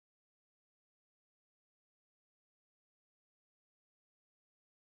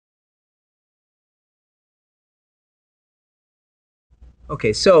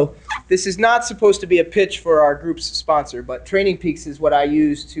Okay, so this is not supposed to be a pitch for our group's sponsor, but Training Peaks is what I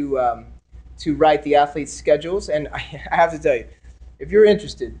use to write the athletes' schedules. And I have to tell you, if you're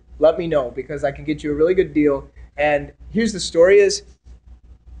interested, let me know because I can get you a really good deal. And here's the story is,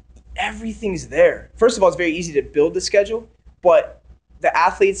 everything's there. First of all, it's very easy to build the schedule, but the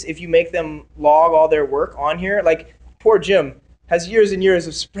athletes, if you make them log all their work on here, like poor Jim has years and years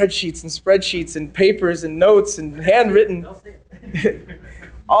of spreadsheets and papers and notes and handwritten,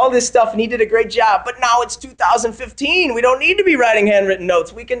 all this stuff, and he did a great job. But now it's 2015. We don't need to be writing handwritten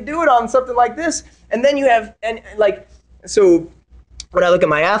notes. We can do it on something like this. And then you have, so when I look at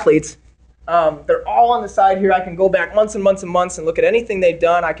my athletes, they're all on the side here. I can go back months and months and months and look at anything they've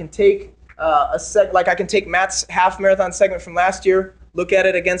done. I can take I can take Matt's half marathon segment from last year, look at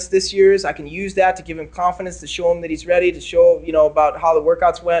it against this year's. I can use that to give him confidence, to show him that he's ready, to show about how the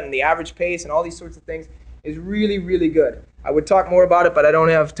workouts went and the average pace and all these sorts of things. Is really, really good. I would talk more about it, but I don't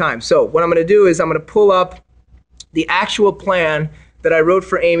have time. So what I'm going to do is I'm going to pull up the actual plan that I wrote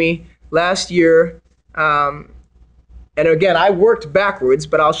for Amy last year. And again, I worked backwards,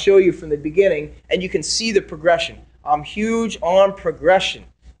 but I'll show you from the beginning, and you can see the progression. I'm huge on progression.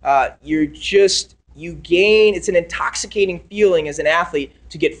 You gain, it's an intoxicating feeling as an athlete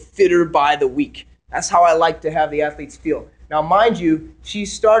to get fitter by the week. That's how I like to have the athletes feel. Now, mind you,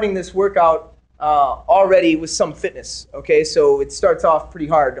 she's starting this workout already with some fitness, okay? So it starts off pretty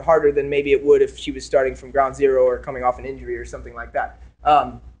hard, harder than maybe it would if she was starting from ground zero or coming off an injury or something like that.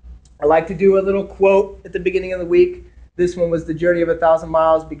 I like to do a little quote at the beginning of the week. This one was, "The journey of 1,000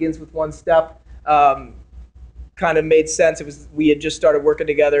 miles begins with one step." Kind of made sense. We had just started working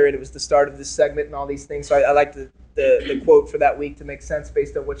together, and it was the start of this segment and all these things. So I like the quote for that week to make sense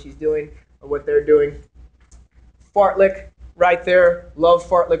based on what she's doing or what they're doing. Fartlek. Right there, love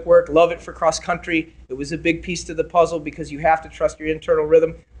fartlek work, love it for cross country. It was a big piece to the puzzle because you have to trust your internal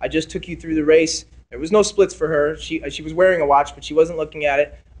rhythm. I just took you through the race. There was no splits for her. She was wearing a watch, but she wasn't looking at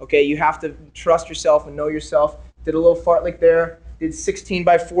it. Okay, you have to trust yourself and know yourself. Did a little fartlek there. Did 16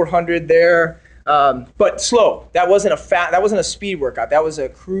 by 400 there, but slow. That wasn't a speed workout. That was a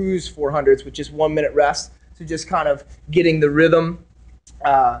cruise 400s with just 1 minute rest. So just kind of getting the rhythm.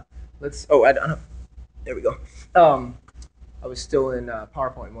 I don't know. There we go. I was still in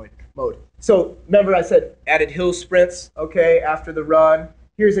PowerPoint mode. So remember I said added hill sprints, okay, after the run.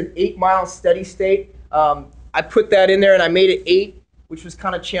 Here's an 8-mile steady state. I put that in there and I made it 8, which was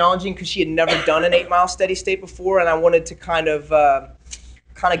kind of challenging because she had never done an 8-mile steady state before, and I wanted to kind of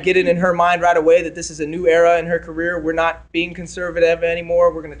get it in her mind right away that this is a new era in her career. We're not being conservative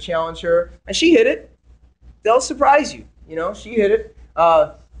anymore. We're going to challenge her. And she hit it. They'll surprise you. She hit it.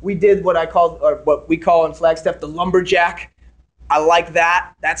 We did what we call in Flagstaff the lumberjack. I like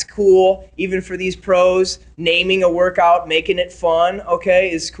that. That's cool. Even for these pros, naming a workout, making it fun, okay,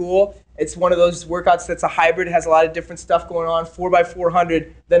 is cool. It's one of those workouts that's a hybrid. It has a lot of different stuff going on.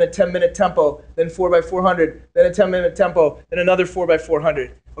 4x400, then a 10-minute tempo, then 4x400, then a 10-minute tempo, then another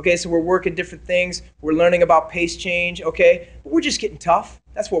 4x400. Okay, so we're working different things. We're learning about pace change, okay? But we're just getting tough.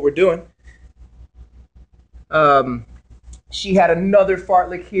 That's what we're doing. She had another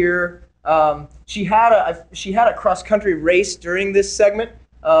fartlek here. She had a cross-country race during this segment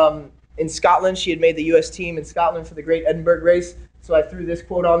in Scotland. She had made the U.S. team in Scotland for the Great Edinburgh Race. So I threw this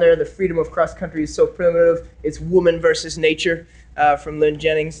quote on there: "The freedom of cross-country is so primitive. It's woman versus nature," from Lynn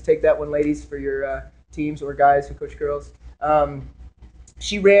Jennings. Take that one, ladies, for your teams or guys who coach girls.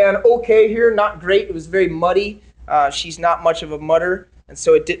 She ran okay here, not great. It was very muddy. She's not much of a mudder, and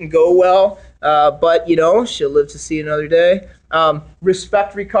so it didn't go well. But, she'll live to see another day.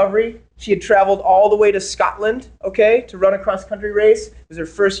 Respect recovery. She had traveled all the way to Scotland, okay, to run a cross-country race. It was her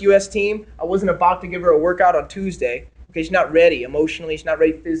first U.S. team. I wasn't about to give her a workout on Tuesday. Okay, she's not ready emotionally. She's not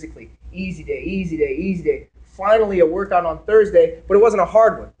ready physically. Easy day, easy day, easy day. Finally, a workout on Thursday, but it wasn't a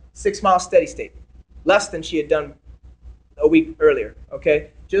hard one. 6-mile steady state. Less than she had done a week earlier,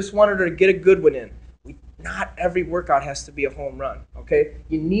 okay? Just wanted her to get a good one in. Not every workout has to be a home run, okay?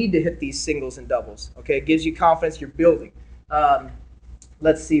 You need to hit these singles and doubles, okay? It gives you confidence. You're building.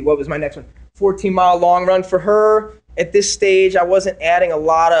 Let's see, what was my next one? 14-mile long run for her. At this stage, I wasn't adding a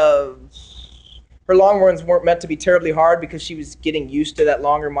lot of... Her long runs weren't meant to be terribly hard because she was getting used to that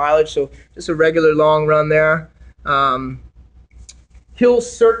longer mileage, so just a regular long run there. Hill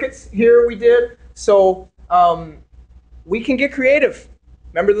circuits here we did. So we can get creative.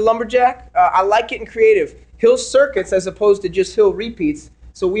 Remember the lumberjack? I like getting creative. Hill circuits as opposed to just hill repeats.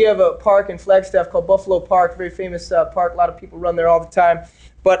 So we have a park in Flagstaff called Buffalo Park, very famous park. A lot of people run there all the time.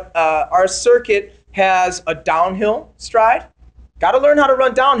 But our circuit has a downhill stride. Got to learn how to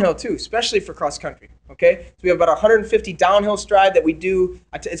run downhill too, especially for cross country. Okay, so we have about 150 downhill stride that we do.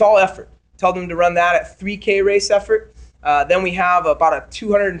 It's all effort. Tell them to run that at 3K race effort. Then we have about a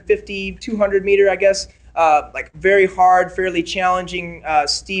 250, 200 meter, I guess, like very hard, fairly challenging,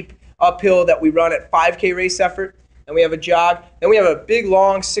 steep uphill that we run at 5K race effort. Then we have a jog. Then we have a big,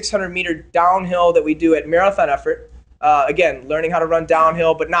 long 600 meter downhill that we do at marathon effort. Again, learning how to run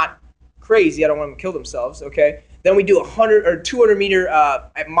downhill, but not crazy. I don't want them to kill themselves. Okay. Then we do 100 or 200 meter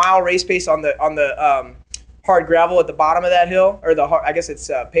at mile race pace on the hard gravel at the bottom of that hill, or I guess it's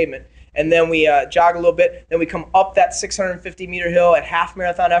pavement. And then we jog a little bit. Then we come up that 650 meter hill at half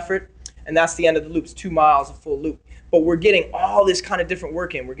marathon effort, and that's the end of the loop. It's 2 miles, a full loop. But we're getting all this kind of different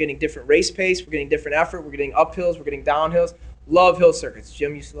work in. We're getting different race pace. We're getting different effort. We're getting uphills. We're getting downhills. Love hill circuits.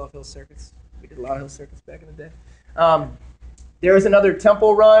 Jim used to love hill circuits. We did a lot of hill circuits back in the day. There was another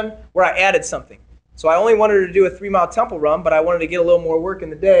tempo run where I added something. So I only wanted to do a 3-mile tempo run, but I wanted to get a little more work in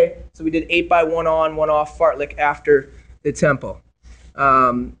the day. So we did 8x1 on, 1 off fartlek after the tempo.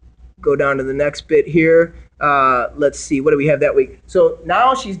 Go down to the next bit here. Let's see, what do we have that week? So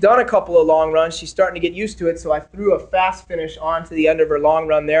now she's done a couple of long runs. She's starting to get used to it. So I threw a fast finish on to the end of her long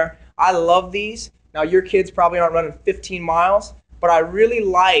run there. I love these. Now your kids probably aren't running 15 miles, but I really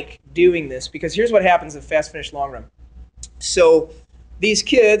like doing this because here's what happens in fast finish long run. So these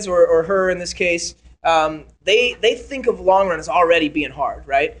kids, or her in this case, they think of long run as already being hard,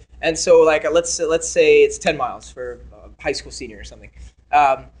 right? And so like let's say it's 10 miles for a high school senior or something.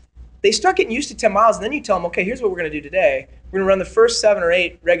 They start getting used to 10 miles, and then you tell them, okay, here's what we're going to do today. We're going to run the first 7 or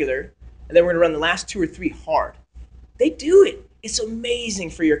 8 regular, and then we're going to run the last 2 or 3 hard. They do it. It's amazing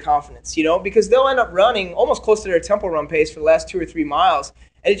for your confidence, you know, because they'll end up running almost close to their tempo run pace for the last 2 or 3 miles,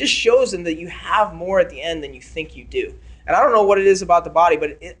 and it just shows them that you have more at the end than you think you do. And I don't know what it is about the body,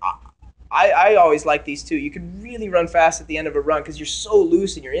 but I always like these too. You can really run fast at the end of a run because you're so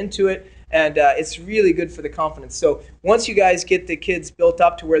loose and you're into it, and it's really good for the confidence. So once you guys get the kids built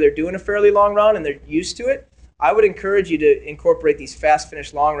up to where they're doing a fairly long run and they're used to it, I would encourage you to incorporate these fast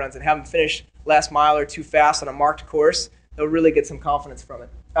finish long runs and have them finish last mile or 2 fast on a marked course. They'll really get some confidence from it.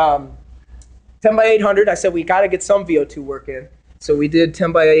 10 by 800, I said we got to get some VO2 work in. So we did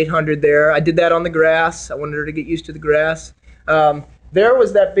 10 by 800 there. I did that on the grass. I wanted her to get used to the grass. There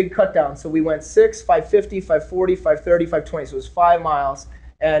was that big cut down. So we went 6, 550, 540, 530, 520. So it was 5 miles.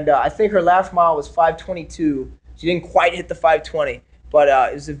 And I think her last mile was 522. She didn't quite hit the 520, but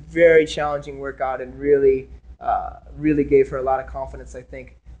it was a very challenging workout and really gave her a lot of confidence, I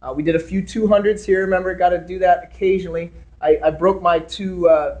think. We did a few 200s here. Remember, got to do that occasionally. I broke my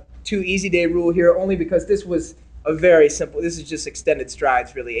two easy day rule here only because this was a very simple, this is just extended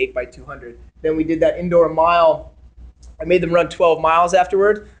strides, really, 8 by 200. Then we did that indoor mile. I made them run 12 miles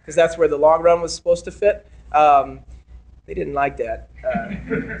afterward because that's where the long run was supposed to fit. They didn't like that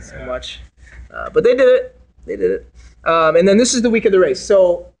so much, but they did it. They did it. And then this is the week of the race.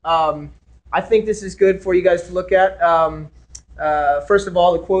 So I think this is good for you guys to look at. First of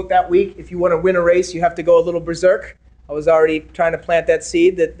all, the quote that week, if you want to win a race, you have to go a little berserk. I was already trying to plant that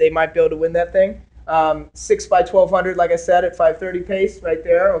seed that they might be able to win that thing. 6 by 1200, like I said, at 530 pace right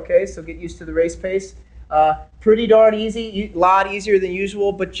there. Okay, so get used to the race pace. Pretty darn easy, a lot easier than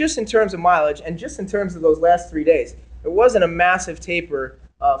usual, but just in terms of mileage and just in terms of those last 3 days, there wasn't a massive taper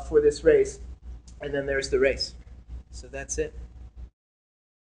for this race. And then there's the race. So that's it.